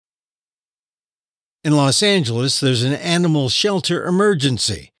In Los Angeles, there's an animal shelter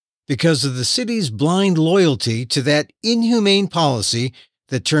emergency because of the city's blind loyalty to that inhumane policy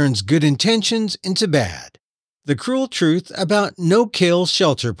that turns good intentions into bad. The cruel truth about no-kill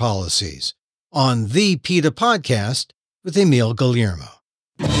shelter policies on the PETA Podcast with Emil Guillermo.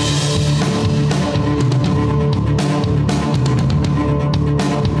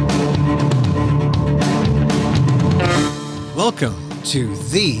 Welcome to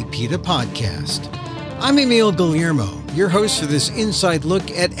the PETA Podcast. I'm Emil Guillermo, your host for this inside look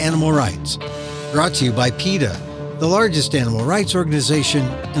at animal rights, brought to you by PETA, the largest animal rights organization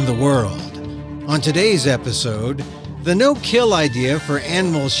in the world. On today's episode, the no-kill idea for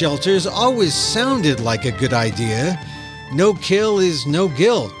animal shelters always sounded like a good idea. No kill is no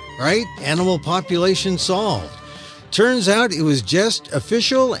guilt, right? Animal population solved. Turns out it was just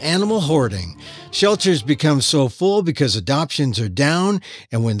official animal hoarding. Shelters become so full because adoptions are down,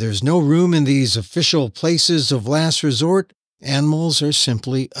 and when there's no room in these official places of last resort, animals are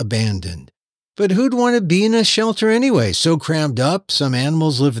simply abandoned. But who'd want to be in a shelter anyway? So crammed up, some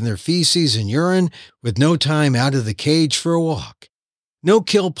animals live in their feces and urine with no time out of the cage for a walk.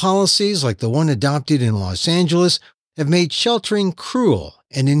 No-kill policies like the one adopted in Los Angeles have made sheltering cruel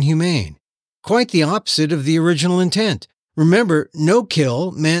and inhumane. Quite the opposite of the original intent. Remember, no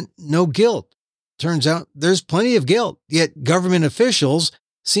kill meant no guilt. Turns out there's plenty of guilt, yet government officials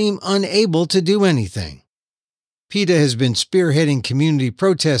seem unable to do anything. PETA has been spearheading community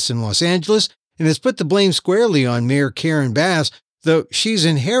protests in Los Angeles and has put the blame squarely on Mayor Karen Bass, though she's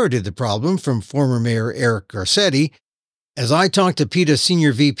inherited the problem from former Mayor Eric Garcetti. As I talk to PETA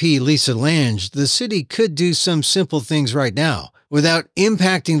Sr.VP Lisa Lange, the city could do some simple things right now. Without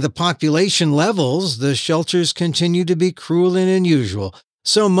impacting the population levels, the shelters continue to be cruel and unusual.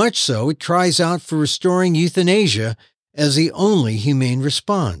 So much so, it cries out for restoring euthanasia as the only humane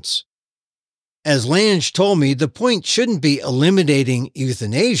response. As Lange told me, the point shouldn't be eliminating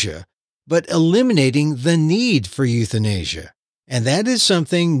euthanasia, but eliminating the need for euthanasia. And that is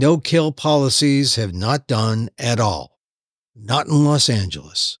something no-kill policies have not done at all. Not in Los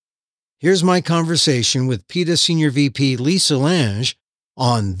Angeles. Here's my conversation with PETA Senior VP Lisa Lange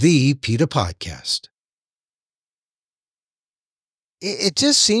on the PETA Podcast. It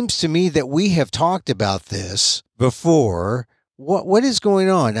just seems to me that we have talked about this before. What is going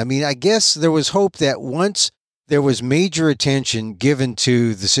on? I mean, I guess there was hope that once there was major attention given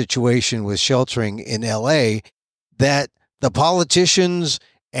to the situation with sheltering in LA, that the politicians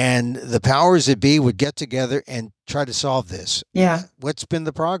and the powers that be would get together and try to solve this. Yeah. What's been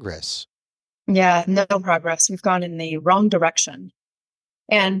the progress? Yeah, no progress. We've gone in the wrong direction.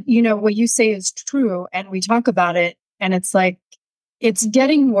 And, what you say is true. And we talk about it and it's like, it's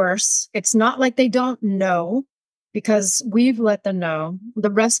getting worse. It's not like they don't know because we've let them know.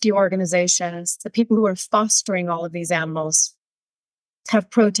 The rescue organizations, the people who are fostering all of these animals have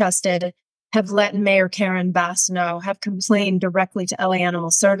protested, have let Mayor Karen Bass know, have complained directly to LA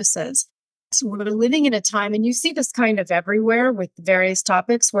Animal Services. So we're living in a time, and you see this kind of everywhere with various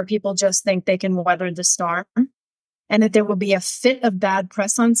topics where people just think they can weather the storm and that there will be a fit of bad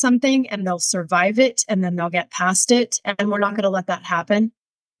press on something and they'll survive it and then they'll get past it. And we're not going to let that happen.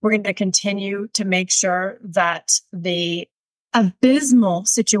 We're going to continue to make sure that the abysmal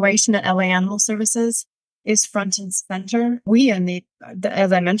situation at LA Animal Services is front and center. We and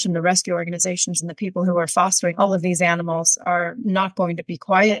as I mentioned, the rescue organizations and the people who are fostering all of these animals are not going to be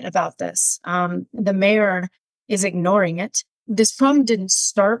quiet about this. The mayor is ignoring it. This problem didn't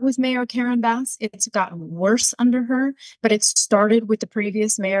start with Mayor Karen Bass. It's gotten worse under her, but it started with the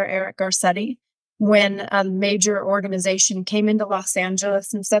previous mayor, Eric Garcetti, when a major organization came into Los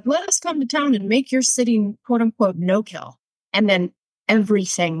Angeles and said, let us come to town and make your city, quote unquote, no kill. And then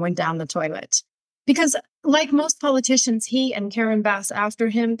everything went down the toilet. Because like most politicians, he and Karen Bass after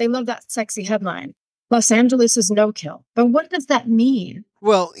him, they love that sexy headline. Los Angeles is no kill. But what does that mean?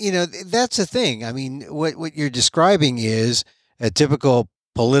 Well, that's the thing. I mean, what you're describing is a typical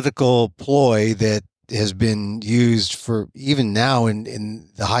political ploy that has been used for even now in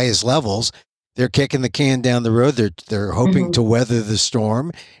the highest levels. They're kicking the can down the road. They're hoping to weather the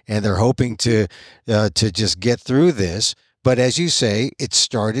storm, and they're hoping to just get through this. But as you say, it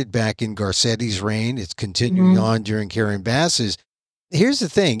started back in Garcetti's reign. It's continuing on during Karen Bass's. Here's the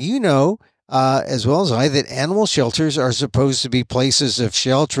thing, as well as I, that animal shelters are supposed to be places of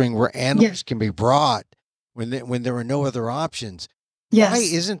sheltering where animals can be brought when there are no other options. Why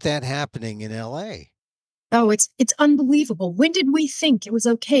isn't that happening in LA? Oh, it's unbelievable. When did we think it was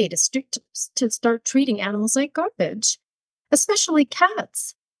okay to start treating animals like garbage, especially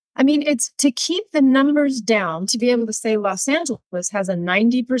cats? I mean, it's to keep the numbers down, to be able to say Los Angeles has a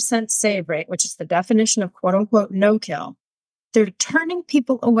 90% save rate, which is the definition of quote unquote no kill. They're turning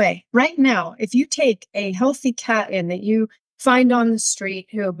people away. Right now, if you take a healthy cat in that you find on the street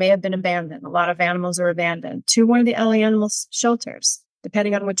who may have been abandoned, a lot of animals are abandoned, to one of the LA animal shelters,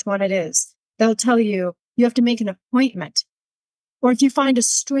 depending on which one it is, they'll tell you, you have to make an appointment. Or if you find a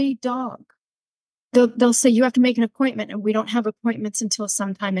stray dog, they'll say you have to make an appointment, and we don't have appointments until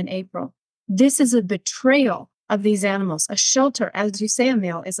sometime in April. This is a betrayal of these animals. A shelter, as you say,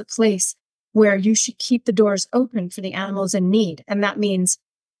 Emil, is a place where you should keep the doors open for the animals in need. And that means,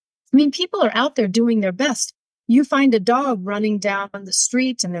 people are out there doing their best. You find a dog running down the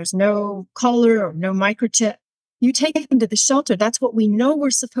street and there's no collar or no microchip. You take him to the shelter. That's what we know we're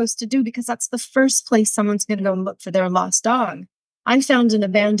supposed to do, because that's the first place someone's going to go and look for their lost dog. I found an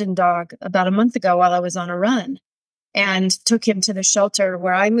abandoned dog about a month ago while I was on a run and took him to the shelter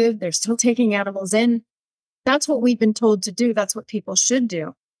where I live. They're still taking animals in. That's what we've been told to do. That's what people should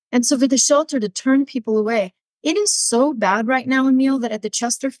do. And so for the shelter to turn people away, it is so bad right now, Emil, that at the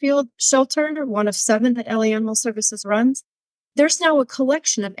Chesterfield shelter, one of 7 that LA Animal Services runs, there's now a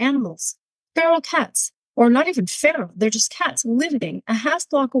collection of animals, feral cats, or not even feral, they're just cats living a half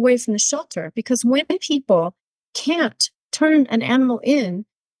block away from the shelter, because when people can't turn an animal in,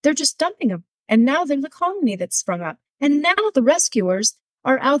 they're just dumping them. And now there's a colony that's sprung up. And now the rescuers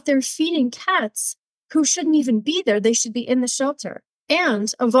are out there feeding cats who shouldn't even be there. They should be in the shelter.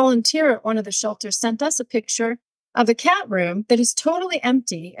 And a volunteer at one of the shelters sent us a picture of a cat room that is totally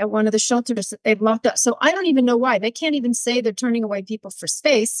empty at one of the shelters that they've locked up. So I don't even know why. They can't even say they're turning away people for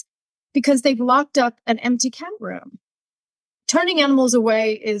space, because they've locked up an empty cat room. Turning animals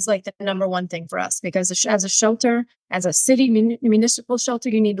away is like the number one thing for us, because as a shelter, as a city municipal shelter,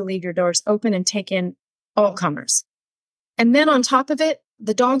 you need to leave your doors open and take in all comers. And then on top of it,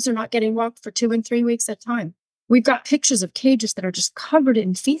 the dogs are not getting walked for 2 and 3 weeks at a time. We've got pictures of cages that are just covered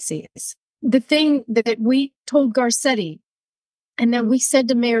in feces. The thing that we told Garcetti, and that we said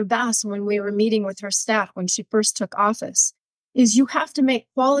to Mayor Bass when we were meeting with her staff when she first took office, is you have to make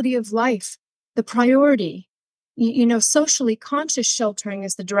quality of life the priority. Socially conscious sheltering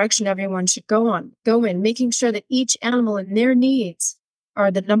is the direction everyone should go in, making sure that each animal and their needs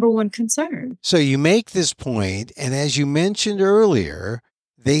are the number one concern. So you make this point, and as you mentioned earlier,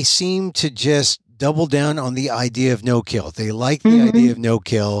 they seem to just double down on the idea of no kill. They like the idea of no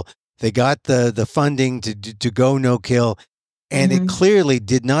kill. They got the funding to go no kill, and it clearly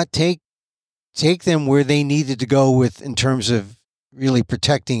did not take them where they needed to go with in terms of really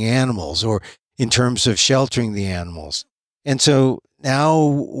protecting animals or in terms of sheltering the animals. And so now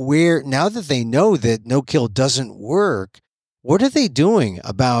that they know that no kill doesn't work, what are they doing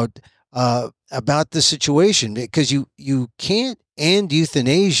about the situation? Because you can't end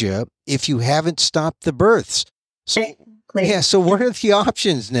euthanasia if you haven't stopped the births. So, so what are the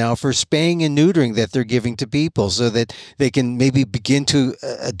options now for spaying and neutering that they're giving to people so that they can maybe begin to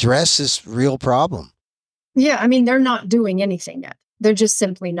address this real problem? Yeah, they're not doing anything yet. They're just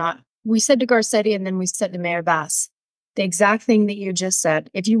simply not. We said to Garcetti, and then we said to Mayor Bass, the exact thing that you just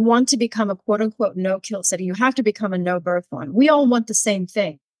said. If you want to become a quote unquote no kill city, you have to become a no birth one. We all want the same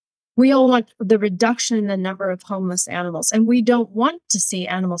thing. We all want the reduction in the number of homeless animals, and we don't want to see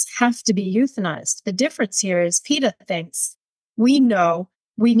animals have to be euthanized. The difference here is PETA thinks we know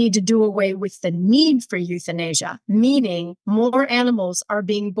we need to do away with the need for euthanasia, meaning more animals are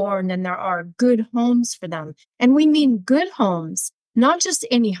being born than there are good homes for them. And we mean good homes, not just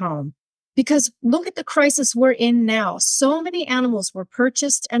any home. Because look at the crisis we're in now. So many animals were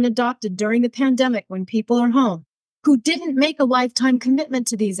purchased and adopted during the pandemic when people are home, who didn't make a lifetime commitment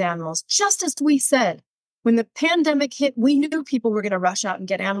to these animals. Just as we said, when the pandemic hit, we knew people were going to rush out and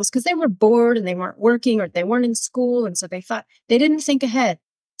get animals because they were bored and they weren't working or they weren't in school. And so they didn't think ahead.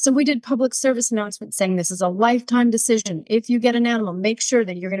 So we did public service announcements saying this is a lifetime decision. If you get an animal, make sure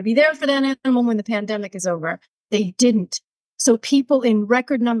that you're going to be there for that animal when the pandemic is over. They didn't. So people in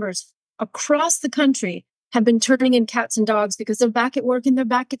record numbers across the country have been turning in cats and dogs because they're back at work and they're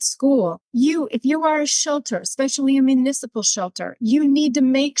back at school. If you are a shelter, especially a municipal shelter, you need to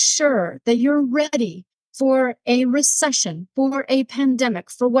make sure that you're ready for a recession, for a pandemic,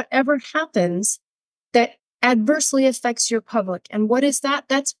 for whatever happens that adversely affects your public. And what is that?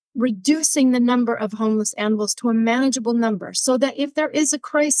 That's reducing the number of homeless animals to a manageable number so that if there is a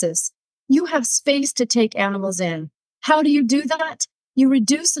crisis, you have space to take animals in. How do you do that? You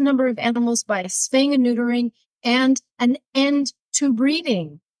reduce the number of animals by spaying and neutering and an end to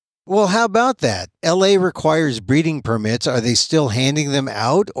breeding. Well, how about that? LA requires breeding permits. Are they still handing them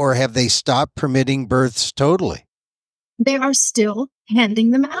out, or have they stopped permitting births totally? they are still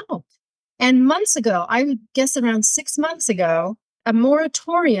handing them out. And months ago, I would guess around 6 months ago, a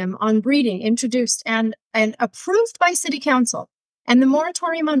moratorium on breeding introduced and approved by City Council. And the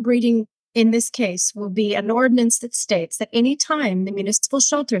moratorium on breeding in this case will be an ordinance that states that any time the municipal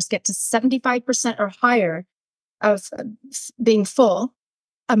shelters get to 75% or higher of being full,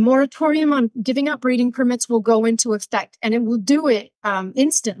 a moratorium on giving out breeding permits will go into effect, and it will do it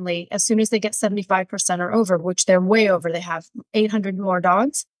instantly as soon as they get 75% or over, which they're way over. They have 800 more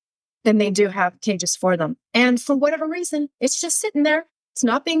dogs than they do have cages for them. And for whatever reason, it's just sitting there. It's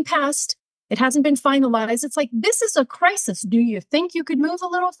not being passed. It hasn't been finalized. It's like, this is a crisis. Do you think you could move a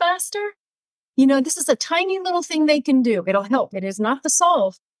little faster? You know, this is a tiny little thing they can do. It'll help. It is not the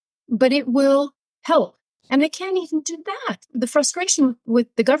solve, but it will help. And they can't even do that. The frustration with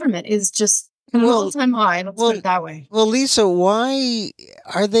the government is just an all-time high. Let's put it that way. Well, Lisa, why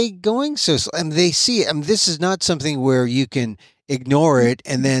are they going so slow? I mean, they see it. I mean, this is not something where you can ignore it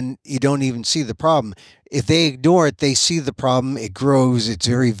and then you don't even see the problem. If they ignore it, they see the problem. It grows. It's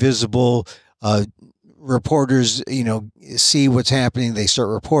very visible. Reporters, see what's happening. They start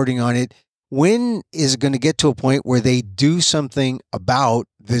reporting on it. When is it going to get to a point where they do something about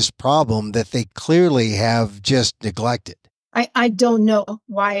this problem that they clearly have just neglected? I don't know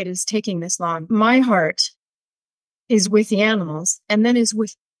why it is taking this long. My heart is with the animals, and then is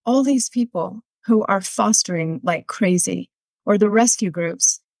with all these people who are fostering like crazy, or the rescue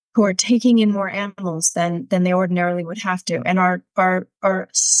groups who are taking in more animals than they ordinarily would have to, and are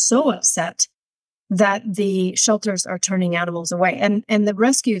so upset that the shelters are turning animals away, and the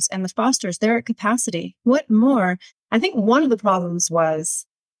rescues and the fosters, they're at capacity. What more? I think one of the problems was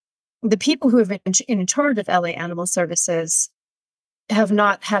the people who have been in charge of LA Animal Services have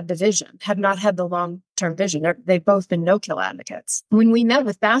not had the vision, have not had the long-term vision. They've both been no-kill advocates. When we met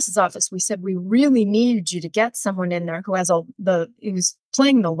with Bass's office, we said, we really need you to get someone in there who has who's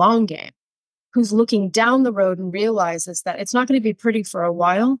playing the long game, who's looking down the road and realizes that it's not going to be pretty for a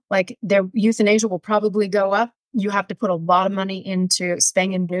while. Like, their euthanasia will probably go up. You have to put a lot of money into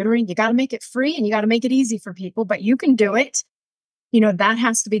spaying and neutering. You got to make it free and you got to make it easy for people, but you can do it. That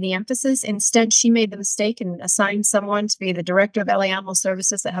has to be the emphasis. Instead, she made the mistake and assigned someone to be the director of LA Animal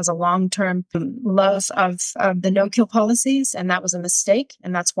Services that has a long-term love of the no-kill policies. And that was a mistake.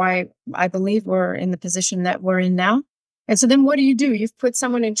 And that's why I believe we're in the position that we're in now. And so then what do? You've put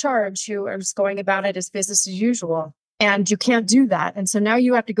someone in charge who is going about it as business as usual, and you can't do that. And so now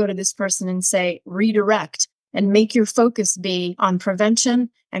you have to go to this person and say, redirect and make your focus be on prevention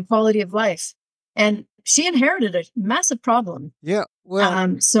and quality of life. And she inherited a massive problem. Yeah.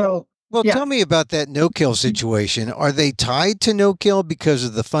 Well, yeah. Tell me about that no-kill situation. Are they tied to no-kill because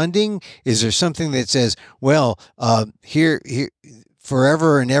of the funding? Is there something that says, well, here,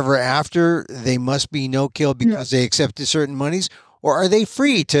 forever and ever after, they must be no-kill because they accepted certain monies? Or are they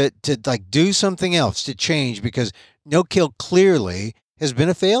free to like do something else, to change, because no-kill clearly has been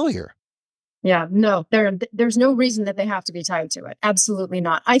a failure? Yeah, no, there's no reason that they have to be tied to it. Absolutely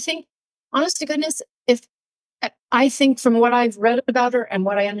not. I think, honest to goodness, I think from what I've read about her and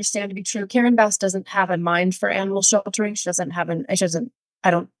what I understand to be true, Karen Bass doesn't have a mind for animal sheltering. I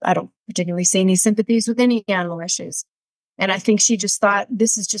don't particularly see any sympathies with any animal issues. And I think she just thought,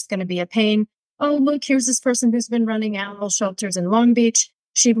 this is just going to be a pain. Oh, look, here's this person who's been running animal shelters in Long Beach.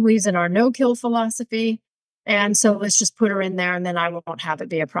 She believes in our no-kill philosophy. And so let's just put her in there and then I won't have it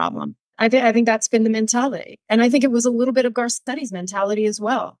be a problem. I think that's been the mentality. And I think it was a little bit of Garcetti's mentality as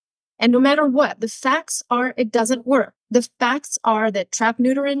well. And no matter what, the facts are, it doesn't work. The facts are that trap,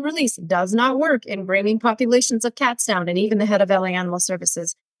 neuter, and release does not work in bringing populations of cats down. And even the head of LA Animal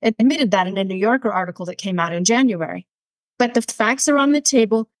Services admitted that in a New Yorker article that came out in January. But the facts are on the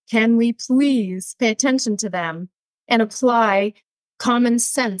table. Can we please pay attention to them and apply common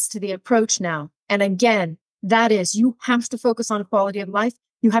sense to the approach now? And again, that is, you have to focus on quality of life.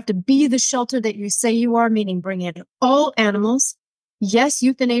 You have to be the shelter that you say you are, meaning bring in all animals. Yes,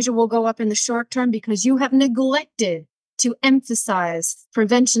 euthanasia will go up in the short term because you have neglected to emphasize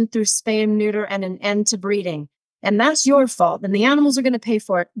prevention through spay and neuter and an end to breeding. And that's your fault. And the animals are going to pay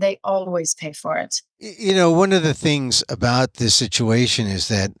for it. They always pay for it. One of the things about this situation is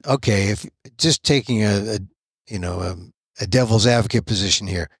that, okay, if just taking a devil's advocate position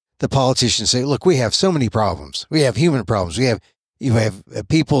here, the politicians say, look, we have so many problems. We have human problems. You have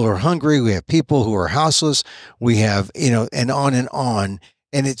people who are hungry. We have people who are houseless. We have, and on and on.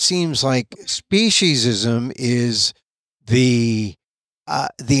 And it seems like speciesism is the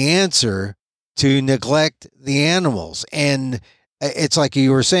answer to neglect the animals. And it's like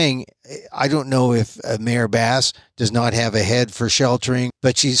you were saying, I don't know if Mayor Bass does not have a head for sheltering,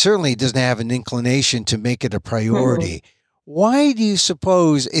 but she certainly doesn't have an inclination to make it a priority. Why do you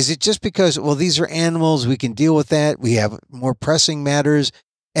suppose? Is it just because, well, these are animals, we can deal with that, we have more pressing matters?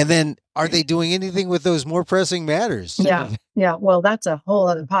 And then are they doing anything with those more pressing matters? Yeah. Yeah. Well, that's a whole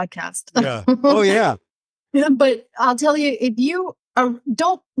other podcast. Yeah. Oh, yeah. But I'll tell you, if you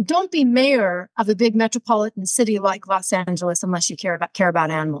don't be mayor of a big metropolitan city like Los Angeles unless you care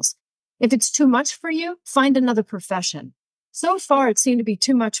about animals. If it's too much for you, find another profession. So far, it seemed to be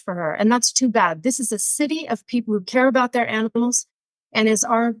too much for her, and that's too bad. This is a city of people who care about their animals. And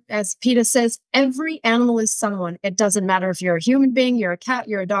as PETA says, every animal is someone. It doesn't matter if you're a human being, you're a cat,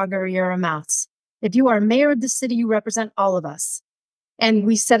 you're a dog, or you're a mouse. If you are mayor of the city, you represent all of us. And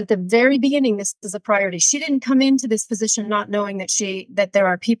we said at the very beginning, this is a priority. She didn't come into this position not knowing that there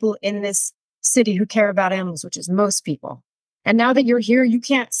are people in this city who care about animals, which is most people. And now that you're here, you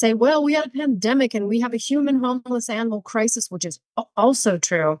can't say, well, we had a pandemic and we have a human homeless animal crisis, which is also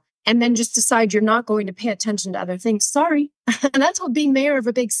true. And then just decide you're not going to pay attention to other things. Sorry. And that's what being mayor of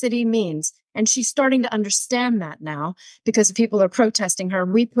a big city means. And she's starting to understand that now because people are protesting her.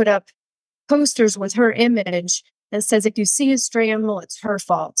 We put up posters with her image that says, if you see a stray animal, it's her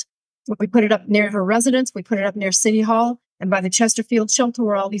fault. We put it up near her residence. We put it up near City Hall and by the Chesterfield shelter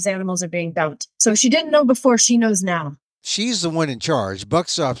where all these animals are being dumped. So she didn't know before, she knows now. She's the one in charge. Buck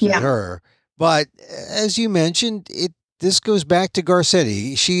stops at her. But as you mentioned, this goes back to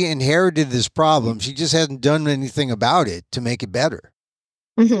Garcetti. She inherited this problem. She just hasn't done anything about it to make it better.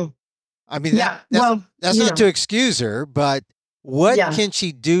 Mm-hmm. I mean, that's not to excuse her, but what can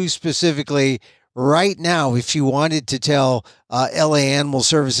she do specifically right now if she wanted to tell LA Animal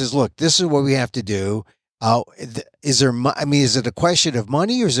Services, look, this is what we have to do? Is it a question of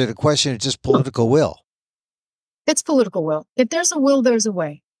money or is it a question of just political will? It's political will. If there's a will, there's a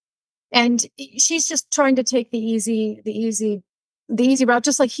way. And she's just trying to take the easy route,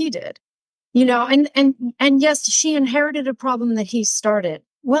 just like he did, and yes, she inherited a problem that he started.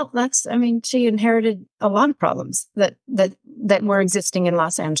 Well, she inherited a lot of problems that were existing in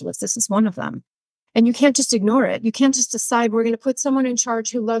Los Angeles. This is one of them. And you can't just ignore it. You can't just decide we're going to put someone in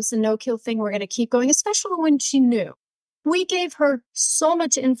charge who loves the no-kill thing. We're going to keep going, especially when she knew. We gave her so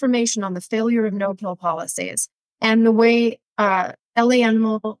much information on the failure of no-kill policies and the way LA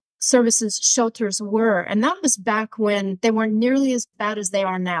Animal Services shelters were. And that was back when they weren't nearly as bad as they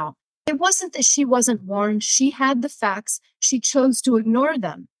are now. It wasn't that she wasn't warned. She had the facts. She chose to ignore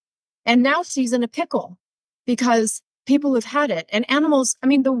them. And now she's in a pickle because people have had it. And animals,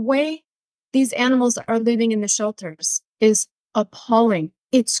 the way these animals are living in the shelters is appalling.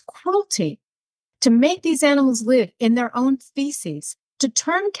 It's cruelty to make these animals live in their own feces, to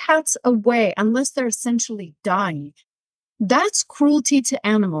turn cats away unless they're essentially dying. That's cruelty to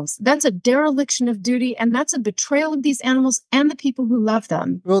animals. That's a dereliction of duty, and that's a betrayal of these animals and the people who love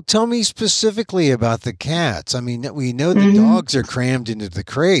them. Well, tell me specifically about the cats. We know the dogs are crammed into the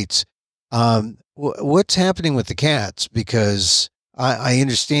crates. What's happening with the cats? Because I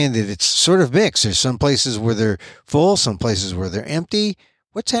understand that it's sort of mixed. There's some places where they're full, some places where they're empty.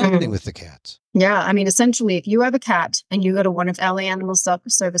 What's happening with the cats? Yeah, essentially, if you have a cat and you go to one of LA Animal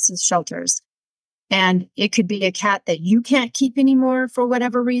Services shelters, and it could be a cat that you can't keep anymore for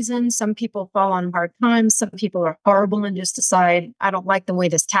whatever reason. Some people fall on hard times. Some people are horrible and just decide, I don't like the way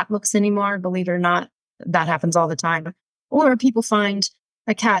this cat looks anymore. Believe it or not, that happens all the time. Or people find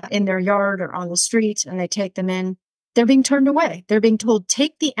a cat in their yard or on the street and they take them in. They're being turned away. They're being told,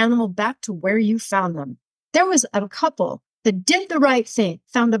 take the animal back to where you found them. There was a couple that did the right thing,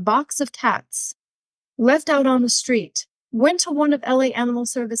 found a box of cats, left out on the street, went to one of LA Animal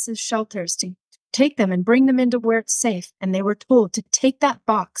Services shelters to take them and bring them into where it's safe. And they were told to take that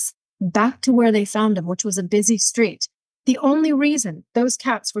box back to where they found them, which was a busy street. The only reason those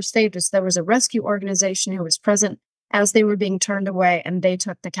cats were saved is there was a rescue organization who was present as they were being turned away, and they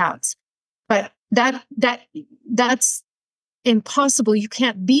took the cats. But that's impossible. You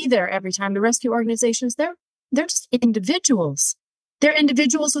can't be there every time. The rescue organizations, they're just individuals. They're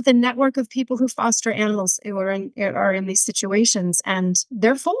individuals with a network of people who foster animals who are in these situations, and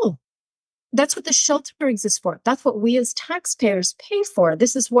they're full. That's what the shelter exists for. That's what we as taxpayers pay for.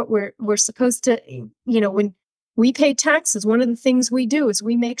 This is what we're supposed to, when we pay taxes, one of the things we do is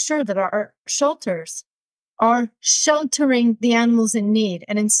we make sure that our shelters are sheltering the animals in need.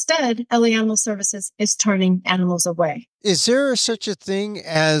 And instead, LA Animal Services is turning animals away. Is there such a thing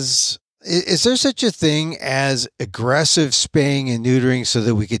as aggressive spaying and neutering so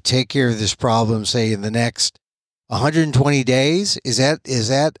that we could take care of this problem, say, in the next 120 days? Is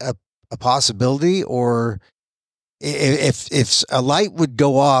that a possibility, or if a light would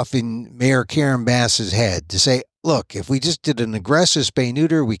go off in Mayor Karen Bass's head to say, look, if we just did an aggressive spay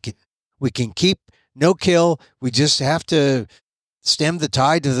neuter, we can keep no kill. We just have to stem the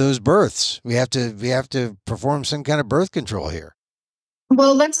tide of those births. We have to perform some kind of birth control here.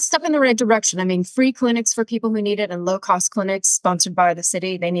 Well, that's a step in the right direction. I mean, free clinics for people who need it and low-cost clinics sponsored by the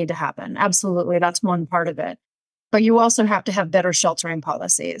city, they need to happen. Absolutely. That's one part of it. But you also have to have better sheltering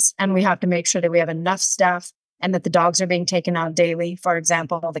policies. And we have to make sure that we have enough staff and that the dogs are being taken out daily. For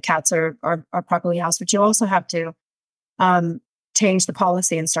example, the cats are properly housed. But you also have to change the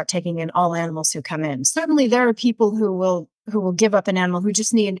policy and start taking in all animals who come in. Certainly, there are people who will give up an animal who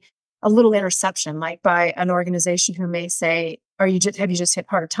just need a little interception, like by an organization who may say, have you just hit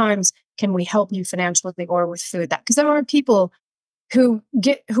hard times? Can we help you financially or with food? That because there are people who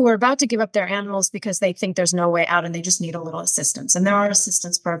are about to give up their animals because they think there's no way out and they just need a little assistance. And there are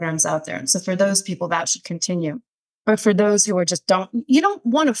assistance programs out there. And so for those people, that should continue. But for those who are you don't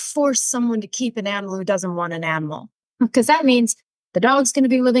want to force someone to keep an animal who doesn't want an animal, because that means the dog's going to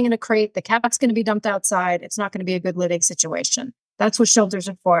be living in a crate, the cat's going to be dumped outside. It's not going to be a good living situation. That's what shelters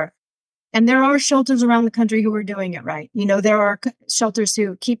are for. And there are shelters around the country who are doing it right. There are shelters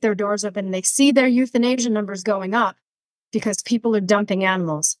who keep their doors open and they see their euthanasia numbers going up because people are dumping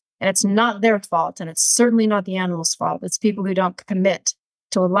animals. And it's not their fault. And it's certainly not the animal's fault. It's people who don't commit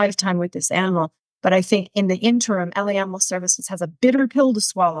to a lifetime with this animal. But I think in the interim, LA Animal Services has a bitter pill to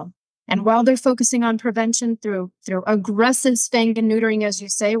swallow. And while they're focusing on prevention through aggressive spaying and neutering, as you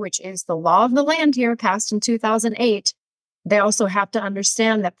say, which is the law of the land here, passed in 2008, they also have to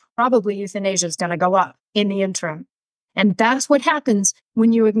understand that probably euthanasia is going to go up in the interim. And that's what happens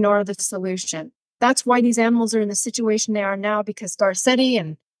when you ignore the solution. That's why these animals are in the situation they are now, because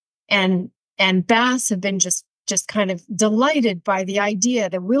Garcetti and Bass have been just kind of delighted by the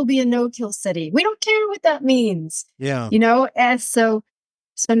idea that we'll be a no-kill city. We don't care what that means. Yeah. And so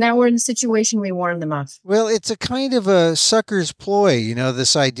now we're in a situation we warned them of. Well, it's a kind of a sucker's ploy,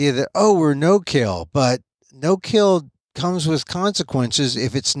 this idea that, we're no-kill, but no-kill comes with consequences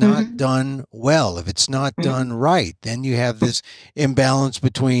if it's not done well, if it's not done right. Then you have this imbalance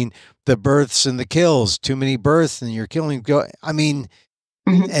between the births and the kills. Too many births and you're killing. And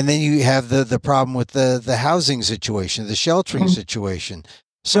then you have the problem with the housing situation, the sheltering situation.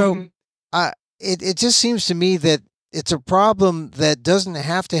 So it just seems to me that it's a problem that doesn't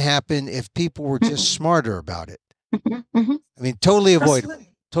have to happen if people were just smarter about it. I mean, totally avoidable.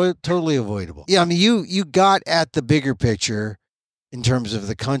 Totally avoidable. Yeah, I mean, you got at the bigger picture in terms of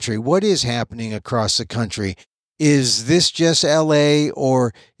the country. What is happening across the country? Is this just LA,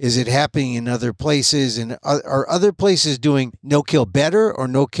 or is it happening in other places? And are other places doing no-kill better or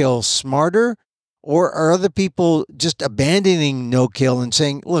no-kill smarter? Or are other people just abandoning no-kill and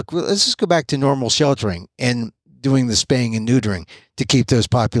saying, look, let's just go back to normal sheltering and doing the spaying and neutering to keep those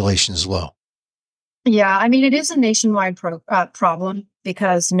populations low? Yeah, I mean, it is a nationwide problem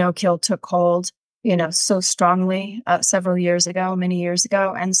because no-kill took hold, so strongly many years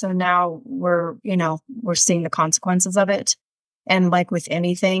ago. And so now we're seeing the consequences of it. And like with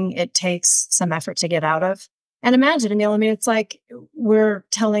anything, it takes some effort to get out of. And imagine, Emil, I mean, it's like we're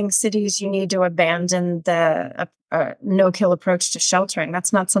telling cities you need to abandon the no-kill approach to sheltering.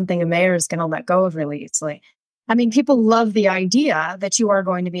 That's not something a mayor is going to let go of really easily. I mean, people love the idea that you are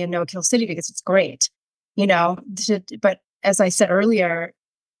going to be a no-kill city because it's great, but as I said earlier,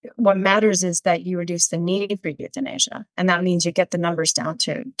 what matters is that you reduce the need for euthanasia. And that means you get the numbers down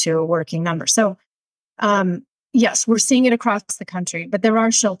to a working number. So, yes, we're seeing it across the country, but there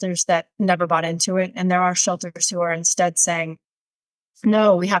are shelters that never bought into it. And there are shelters who are instead saying,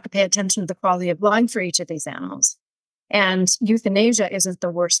 no, we have to pay attention to the quality of life for each of these animals. And euthanasia isn't the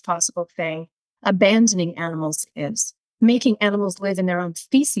worst possible thing. Abandoning animals is. Making animals live in their own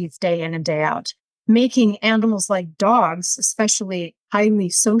feces day in and day out. Making animals like dogs, especially highly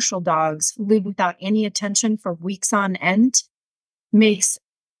social dogs, live without any attention for weeks on end makes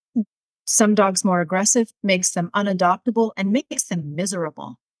some dogs more aggressive, makes them unadoptable, and makes them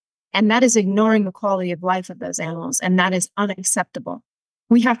miserable. And that is ignoring the quality of life of those animals, and that is unacceptable.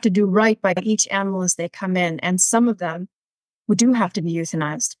 We have to do right by each animal as they come in, and some of them do have to be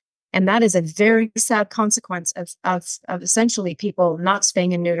euthanized. And that is a very sad consequence of essentially people not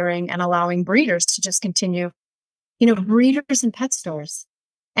spaying and neutering and allowing breeders to just continue, breeders and pet stores.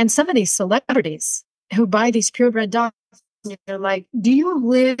 And some of these celebrities who buy these purebred dogs, they're like, do you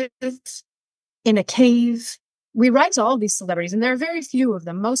live in a cave? We write to all these celebrities, and there are very few of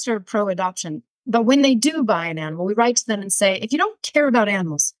them. Most are pro-adoption. But when they do buy an animal, we write to them and say, if you don't care about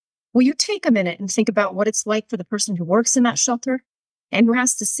animals, will you take a minute and think about what it's like for the person who works in that shelter? And who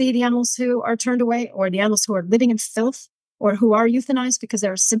has to see the animals who are turned away, or the animals who are living in filth, or who are euthanized because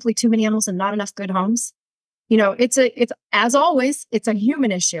there are simply too many animals and not enough good homes? It's as always, it's a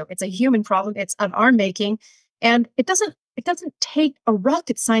human issue. It's a human problem. It's of our making. And it doesn't take a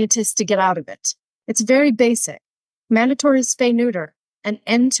rocket scientist to get out of it. It's very basic. Mandatory spay neuter, an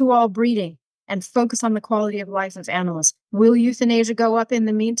end to all breeding, and focus on the quality of life of animals. Will euthanasia go up in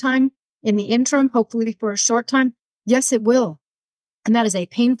the meantime, in the interim, hopefully for a short time? Yes, it will. And that is a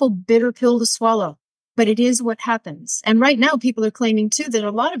painful, bitter pill to swallow, but it is what happens. And right now, people are claiming too that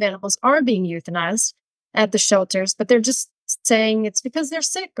a lot of animals are being euthanized at the shelters, but they're just saying it's because they're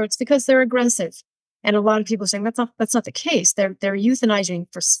sick or it's because they're aggressive. And a lot of people are saying that's not the case. They're euthanizing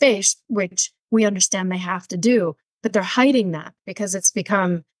for space, which we understand they have to do, but they're hiding that because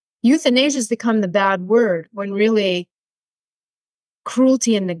euthanasia has become the bad word when really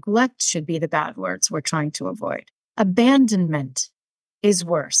cruelty and neglect should be the bad words we're trying to avoid. Abandonment is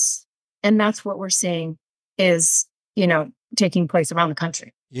worse. And that's what we're seeing is, taking place around the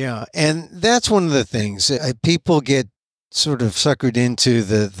country. Yeah. And that's one of the things people get sort of suckered into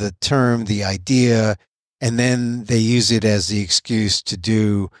the term, the idea, and then they use it as the excuse to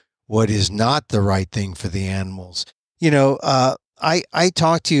do what is not the right thing for the animals. I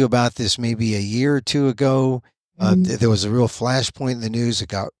talked to you about this maybe a year or two ago. There was a real flashpoint in the news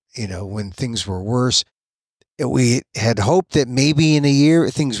about, when things were worse. We had hoped that maybe in a year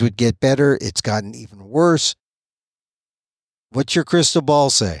things would get better. It's gotten even worse. What's your crystal ball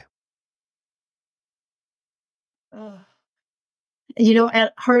say?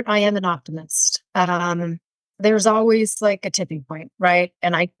 At heart, I am an optimist. There's always like a tipping point, right?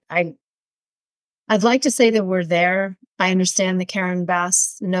 And I'd like to say that we're there. I understand that Karen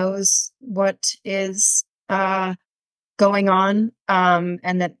Bass knows what is going on,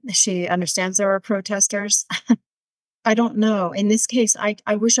 and that she understands there are protesters. I don't know. In this case,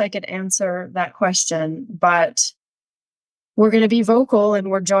 I wish I could answer that question, but we're going to be vocal,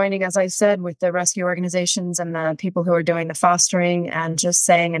 and we're joining, as I said, with the rescue organizations and the people who are doing the fostering and just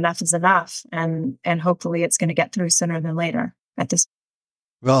saying enough is enough. And hopefully it's going to get through sooner than later at this.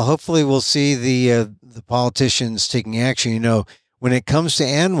 Well, hopefully we'll see the politicians taking action. When it comes to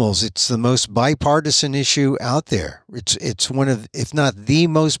animals, it's the most bipartisan issue out there. It's one of, if not the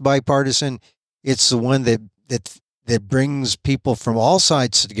most bipartisan, it's the one that brings people from all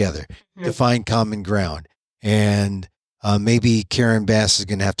sides together to find common ground. And maybe Karen Bass is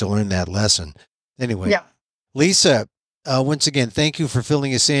going to have to learn that lesson. Anyway, yeah. Lisa, once again, thank you for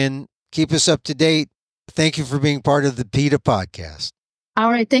filling us in. Keep us up to date. Thank you for being part of the PETA podcast. All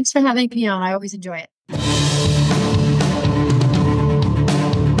right. Thanks for having me on. I always enjoy it.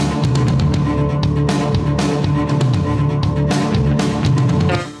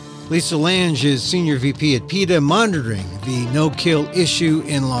 Lisa Lange is Senior VP at PETA, monitoring the no-kill issue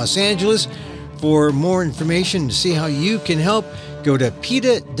in Los Angeles. For more information to see how you can help, go to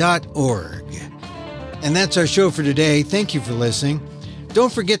PETA.org. And that's our show for today. Thank you for listening.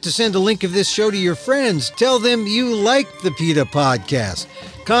 Don't forget to send a link of this show to your friends. Tell them you like the PETA podcast.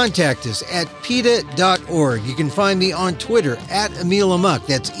 Contact us at PETA.org. You can find me on Twitter at Emil Amok.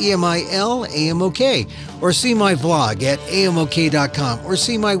 That's EMILAMOK. Or see my vlog at AMOK.com. Or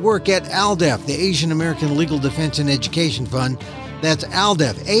see my work at ALDEF, the Asian American Legal Defense and Education Fund. That's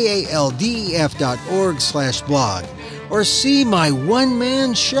ALDEF, AALDEF.org/blog. Or see my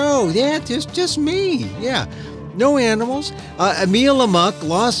one-man show. Yeah, just me. Yeah, no animals. Emil Amok,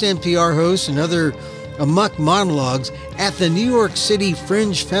 Lost NPR host, and other Amok monologues at the New York City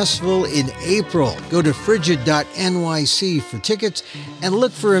Fringe Festival in April. Go to frigid.nyc for tickets and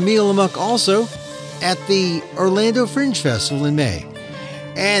look for Emil Amok also at the Orlando Fringe Festival in May.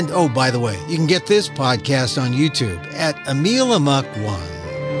 And, oh, by the way, you can get this podcast on YouTube at Emil Amok 1.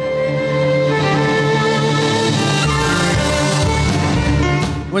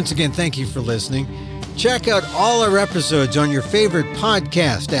 Once again, thank you for listening. Check out all our episodes on your favorite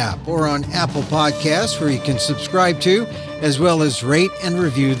podcast app or on Apple Podcasts, where you can subscribe to, as well as rate and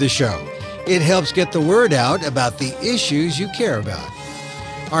review the show. It helps get the word out about the issues you care about.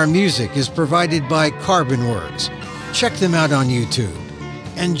 Our music is provided by Carbonworks. Check them out on YouTube.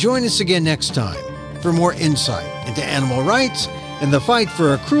 And join us again next time for more insight into animal rights and the fight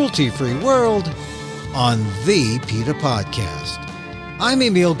for a cruelty-free world on the PETA Podcast. I'm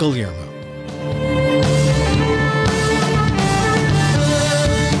Emil Guillermo.